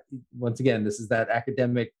 once again, this is that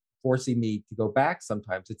academic forcing me to go back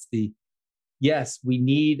sometimes. It's yes, we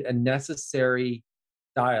need a necessary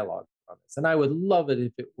dialogue on this. And I would love it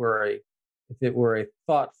if it were a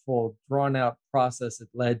thoughtful, drawn out process that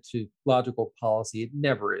led to logical policy. It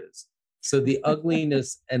never is. So the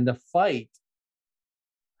ugliness and the fight,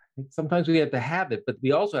 I think sometimes we have to have it, but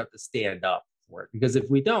we also have to stand up for it, because if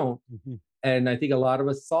we don't, and I think a lot of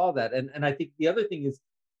us saw that. And I think the other thing is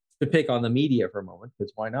to pick on the media for a moment,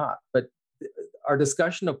 because why not? But our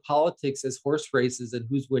discussion of politics as horse races and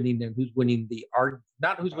who's winning and who's winning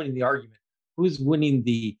not who's winning the argument, who's winning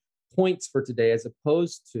the points for today, as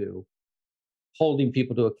opposed to holding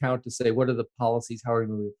people to account to say, what are the policies? How are we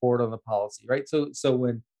moving forward on the policy, right? So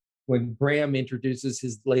when Graham introduces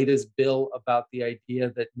his latest bill about the idea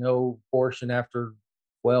that no abortion after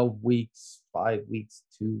 12 weeks, 5 weeks,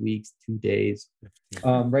 2 weeks, 2 days,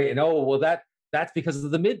 right? And that's because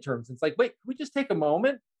of the midterms. It's like, wait, can we just take a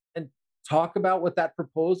moment and talk about what that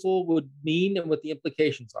proposal would mean and what the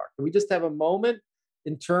implications are? Can we just have a moment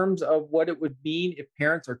in terms of what it would mean if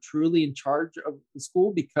parents are truly in charge of the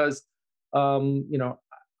school? Because, I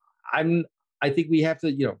think we have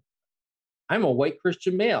to, I'm a white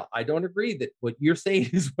Christian male. I don't agree that what you're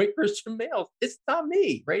saying is white Christian males. It's not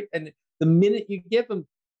me, right? And the minute you give them,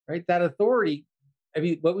 right, that authority, I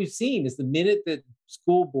mean, what we've seen is the minute that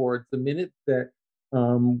school boards, the minute that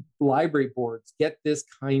library boards get this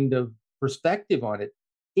kind of perspective on it,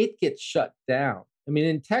 it gets shut down. I mean,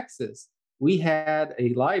 in Texas, we had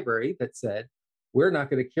a library that said, we're not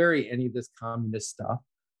going to carry any of this communist stuff.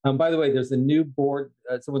 By the way, there's a new board.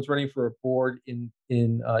 Someone's running for a board in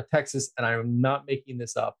Texas, and I'm not making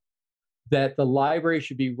this up, that the library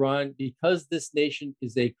should be run, because this nation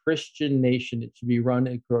is a Christian nation, it should be run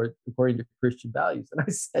according to Christian values. And I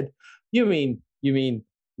said, you mean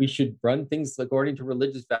we should run things according to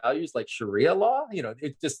religious values like Sharia law?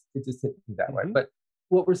 It just hit me that way. But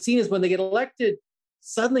what we're seeing is when they get elected,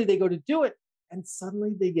 suddenly they go to do it, and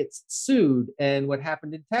suddenly they get sued. And what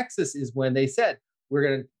happened in Texas is when they said, we're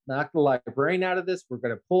going to knock the librarian out of this. We're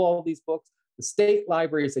going to pull all these books. The state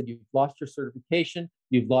library said, you've lost your certification.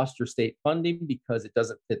 You've lost your state funding because it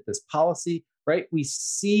doesn't fit this policy, right? We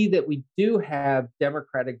see that we do have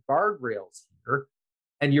democratic guardrails here.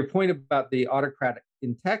 And your point about the autocratic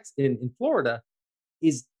in Florida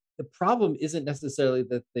is the problem isn't necessarily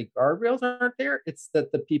that the guardrails aren't there. It's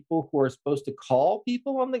that the people who are supposed to call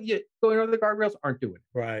people on the going over the guardrails aren't doing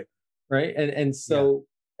it. Right. Right. And so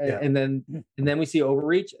and then we see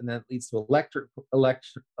overreach, and that leads to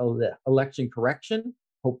election correction.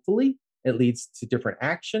 Hopefully it leads to different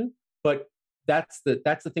action. But that's the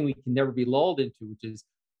thing we can never be lulled into, which is,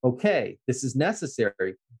 okay, this is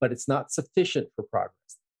necessary, but it's not sufficient for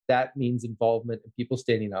progress. That means involvement and people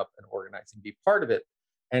standing up and organizing, be part of it.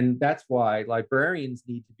 And that's why librarians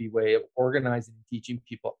need to be a way of organizing and teaching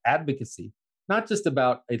people advocacy, not just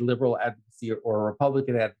about a liberal advocacy or a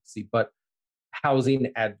Republican advocacy, but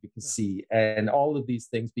housing advocacy and all of these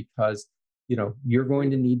things, because you're going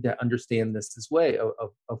to need to understand this way of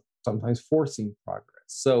sometimes forcing progress.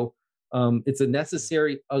 So it's a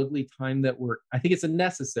necessary, ugly time I think it's a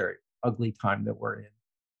necessary, ugly time that we're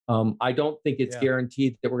in. I don't think it's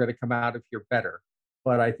guaranteed that we're going to come out of here better,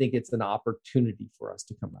 but I think it's an opportunity for us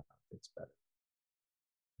to come out of this better.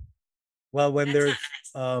 Well,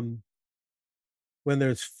 when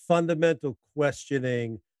there's fundamental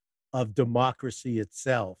questioning of democracy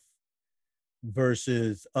itself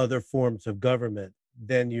versus other forms of government,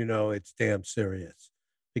 then it's damn serious,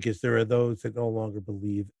 because there are those that no longer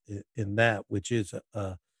believe in that, which is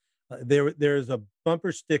there's a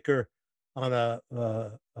bumper sticker on a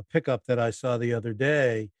pickup that I saw the other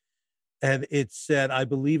day, and it said, "I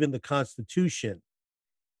believe in the Constitution."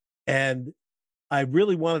 And I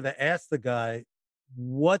really wanted to ask the guy,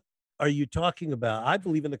 what are you talking about? I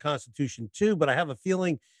believe in the Constitution too, but I have a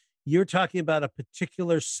feeling you're talking about a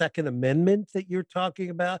particular Second Amendment that you're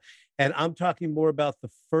talking about. And I'm talking more about the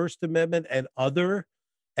First Amendment and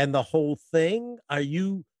the whole thing. Are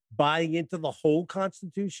you buying into the whole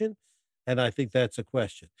Constitution? And I think that's a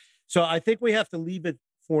question. So I think we have to leave it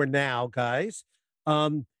for now, guys.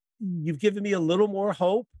 You've given me a little more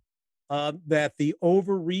hope that the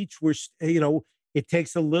overreach, it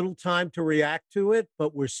takes a little time to react to it,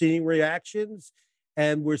 but we're seeing reactions,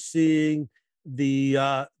 and we're seeing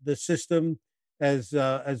the system as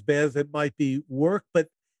bad as it might be work. But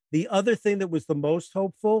the other thing that was the most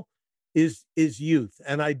hopeful is youth,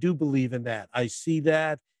 and I do believe in that. I see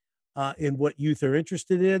that in what youth are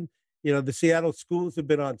interested in. The Seattle schools have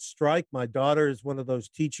been on strike. My daughter is one of those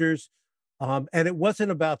teachers. And it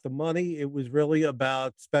wasn't about the money. It was really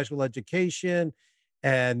about special education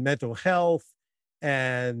and mental health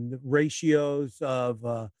and ratios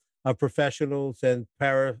of professionals and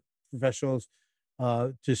paraprofessionals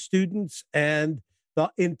to students. And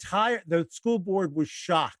the school board was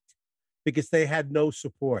shocked because they had no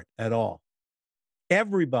support at all.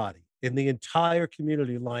 Everybody in the entire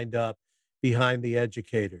community lined up behind the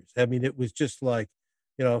educators. I mean, it was just like,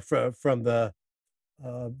 from the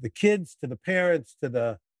kids to the parents to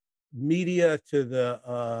the media to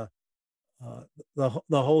the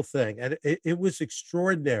whole thing. And it was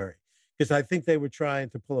extraordinary, because I think they were trying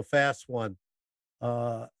to pull a fast one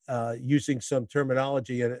using some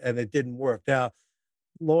terminology, and it didn't work. Now,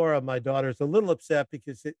 Laura, my daughter, is a little upset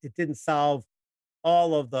because it didn't solve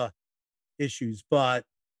all of the issues, but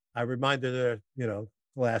I reminded her,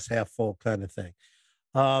 glass half full kind of thing.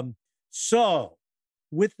 So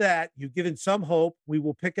with that, you've given some hope. We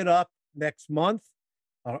will pick it up next month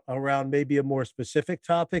around maybe a more specific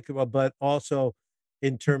topic, but also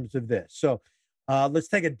in terms of this. So let's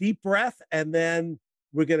take a deep breath, and then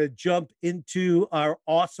we're going to jump into our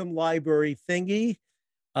awesome library thingy.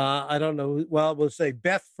 I don't know. Well, we'll say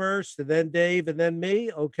Beth first, and then Dave, and then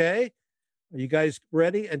me. Okay. Are you guys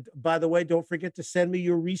ready? And by the way, don't forget to send me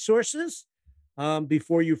your resources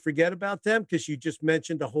before you forget about them, because you just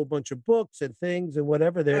mentioned a whole bunch of books and things and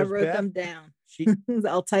whatever. There's I wrote Beth. them down.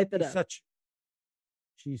 I'll type it up.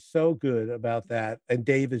 She's so good about that. And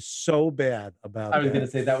Dave is so bad about I was going to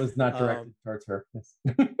say that was not directed towards her.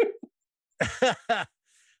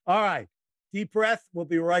 All right. Deep breath. We'll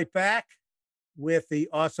be right back with the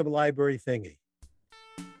awesome library thingy.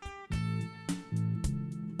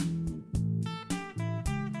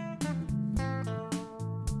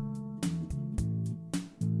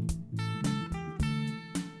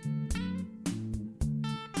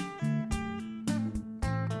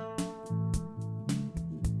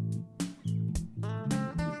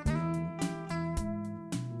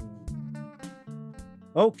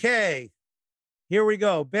 Okay, here we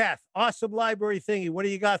go. Beth, awesome library thingy. What do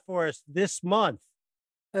you got for us this month?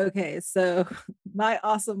 Okay, so my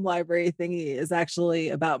awesome library thingy is actually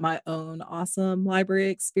about my own awesome library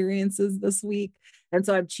experiences this week. And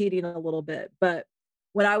so I'm cheating a little bit. But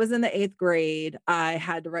when I was in the eighth grade, I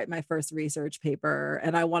had to write my first research paper,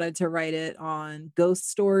 and I wanted to write it on ghost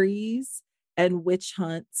stories and witch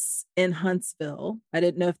hunts in Huntsville. I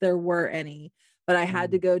didn't know if there were any, but I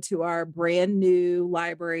had to Mm. go to our brand new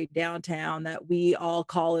library downtown that we all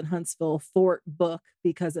call in Huntsville Fort Book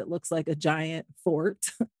because it looks like a giant fort.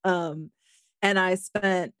 Um, and I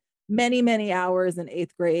spent many, many hours in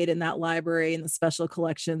eighth grade in that library in the special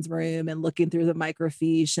collections room and looking through the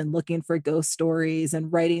microfiche and looking for ghost stories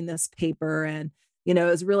and writing this paper. And, it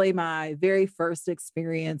was really my very first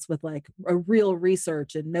experience with like a real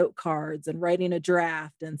research and note cards and writing a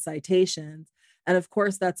draft and citations. And of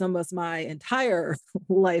course, that's almost my entire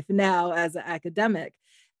life now as an academic.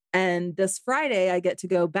 And this Friday, I get to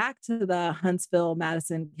go back to the Huntsville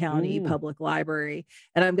Madison County Mm. Public Library,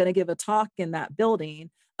 and I'm going to give a talk in that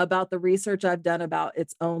building about the research I've done about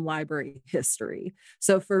its own library history.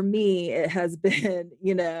 So for me, it has been,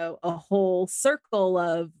 a whole circle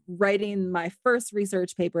of writing my first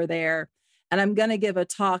research paper there. And I'm going to give a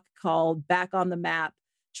talk called Back on the Map,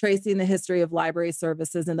 tracing the history of library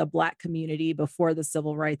services in the Black community before the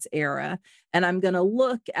civil rights era. And I'm going to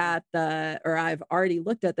look at I've already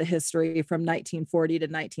looked at the history from 1940 to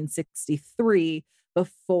 1963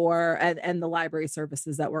 before, and the library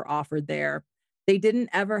services that were offered there. They didn't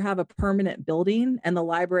ever have a permanent building, and the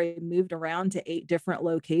library moved around to 8 different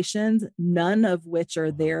locations, none of which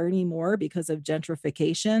are there anymore because of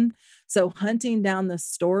gentrification. So hunting down the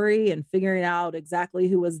story and figuring out exactly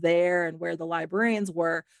who was there and where the librarians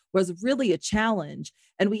were was really a challenge.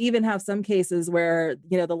 And we even have some cases where,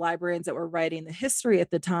 the librarians that were writing the history at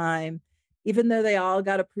the time, even though they all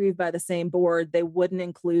got approved by the same board, they wouldn't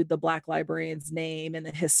include the Black librarian's name in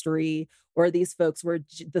the history, or these folks were,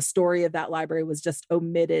 the story of that library was just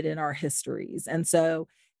omitted in our histories. And so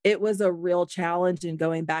it was a real challenge in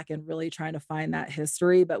going back and really trying to find that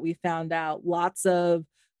history. But we found out lots of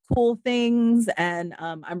cool things. And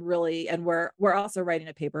we're also writing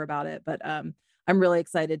a paper about it. But I'm really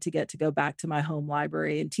excited to get to go back to my home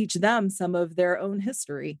library and teach them some of their own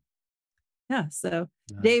history. Yeah. So,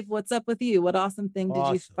 Dave, Nice. what's up with you? What awesome thing did you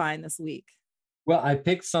Awesome. find this week? Well, I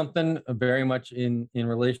picked something very much in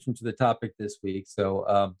relation to the topic this week.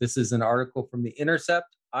 So this is an article from The Intercept.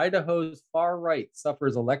 Idaho's far right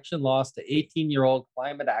suffers election loss to 18-year-old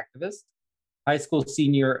climate activist. High school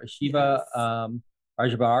senior Shiva Yes.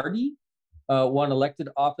 Arjabardi won elected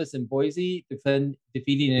office in Boise,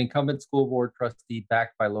 defeating an incumbent school board trustee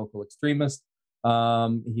backed by local extremists.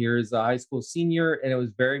 Here's a high school senior, and it was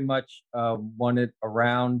very much wanted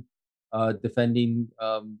around defending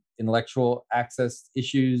intellectual access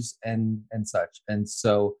issues and such. And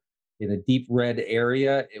so, in a deep red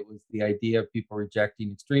area, it was the idea of people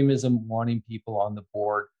rejecting extremism, wanting people on the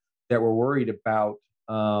board that were worried about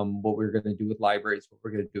what we are going to do with libraries, what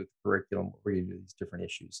we're going to do with the curriculum, what we're going to do with these different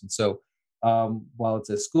issues. And so, while it's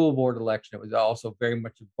a school board election, it was also very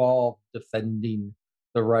much involved defending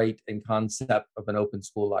the right and concept of an open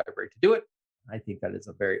school library to do it. I think that is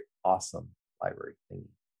a very awesome library thing.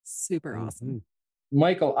 Super Mhm. awesome.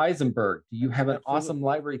 Michael Eisenberg, do you have an Absolutely. awesome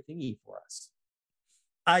library thingy for us?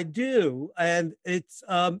 I do, and it's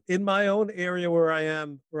in my own area where I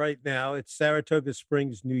am right now. It's Saratoga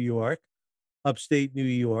Springs, New York, upstate New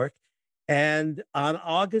York. And on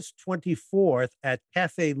August 24th at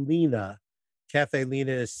Cafe Lena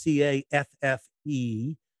is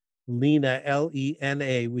CAFFE, Lena,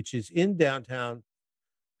 LENA, which is in downtown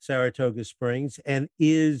Saratoga Springs and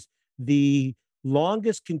is the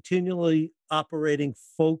longest continually operating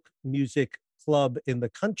folk music club in the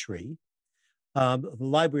country. The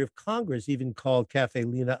Library of Congress even called Cafe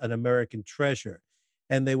Lena an American treasure,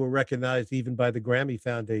 and they were recognized even by the Grammy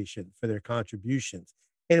Foundation for their contributions.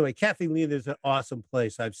 Anyway, Cafe Lena is an awesome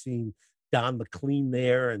place. I've seen Don McLean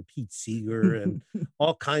there and Pete Seeger and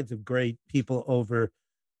all kinds of great people over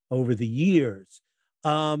the years.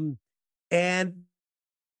 And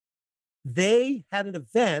they had an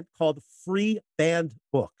event called Free Banned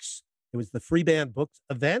Books. It was the Free Banned Books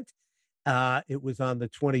event. It was on the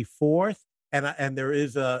 24th. And there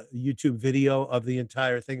is a YouTube video of the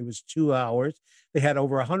entire thing. It was 2 hours. They had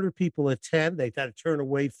over 100 people attend. They had to turn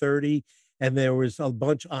away 30, and there was a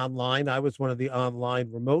bunch online. I was one of the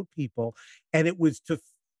online remote people, and it was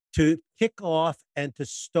to kick off and to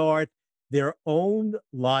start their own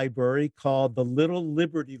library called the Little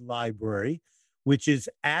Liberty Library, which is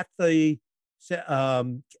at Cafe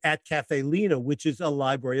Lena, which is a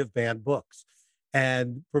library of banned books,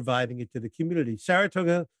 and providing it to the community.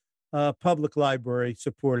 Saratoga Public Library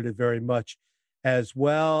supported it very much. as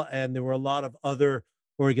well. And there were a lot of other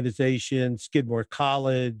organizations, Skidmore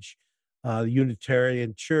College,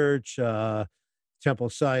 Unitarian Church, Temple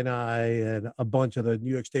Sinai, and a bunch of the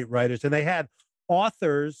New York State writers. And they had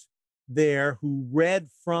authors there who read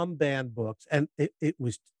from banned books, and it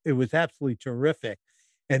was absolutely terrific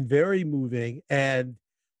and very moving. And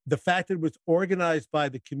the fact that it was organized by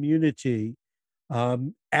the community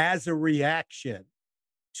as a reaction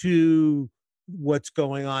to what's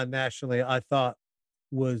going on nationally, I thought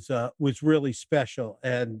was really special.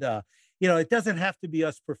 And it doesn't have to be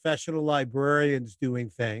us professional librarians doing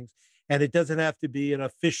things, and it doesn't have to be an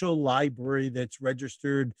official library that's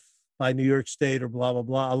registered by New York State or blah blah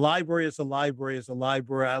blah. A library is a library is a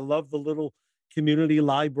library. I love the little community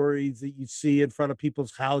libraries that you see in front of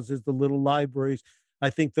people's houses, the little libraries. I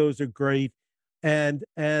think those are great. And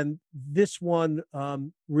this one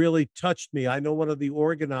really touched me. I know one of the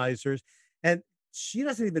organizers, and she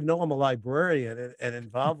doesn't even know I'm a librarian and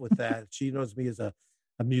involved with that. She knows me as a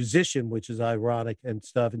musician, which is ironic and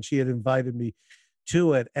stuff. And she had invited me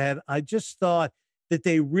to it. And I just thought that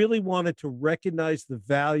they really wanted to recognize the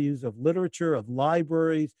values of literature, of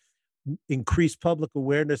libraries, increase public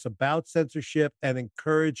awareness about censorship, and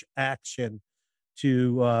encourage action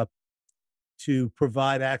to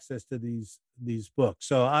provide access to these books.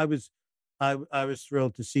 So I was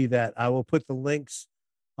thrilled to see that. I will put the links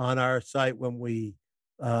on our site when we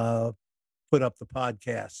put up the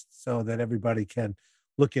podcast so that everybody can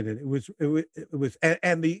look at it. It was,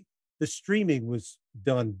 and the streaming was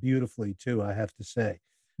done beautifully too, I have to say.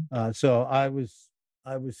 So I was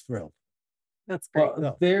thrilled. That's great.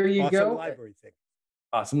 Well, there you awesome go. Library thing.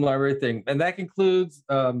 Awesome library thing. And that concludes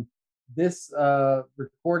this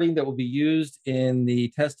recording that will be used in the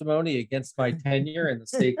testimony against my tenure in the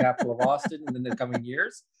state capital of Austin in the coming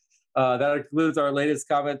years. That concludes our latest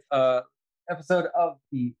comment episode of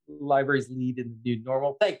the Libraries Lead in the New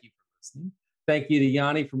Normal. Thank you for listening. Thank you to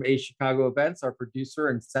Yanni from Ace Chicago Events, our producer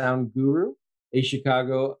and sound guru. Ace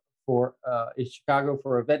Chicago for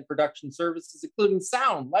event production services, including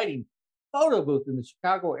sound, lighting, photo booth in the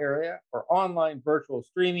Chicago area, or online virtual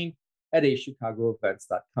streaming at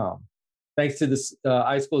acechicagoevents.com. Thanks to the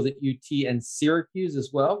iSchools at UT and Syracuse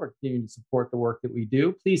as well for continuing to support the work that we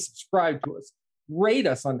do. Please subscribe to us. Rate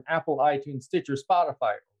us on Apple, iTunes, Stitcher,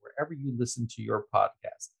 Spotify, or wherever you listen to your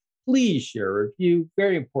podcast. Please share a review.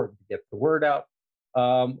 Very important to get the word out.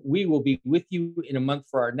 We will be with you in a month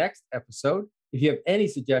for our next episode. If you have any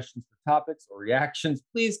suggestions for topics or reactions,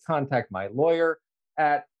 please contact my lawyer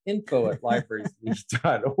at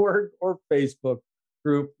info@librarieslead.org or Facebook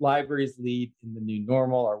group Libraries Lead in the New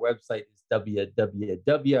Normal. Our website is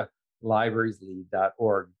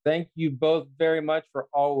www.librarieslead.org. Thank you both very much for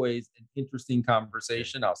always an interesting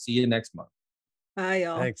conversation. I'll see you next month. Bye,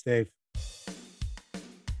 y'all. Thanks, Dave.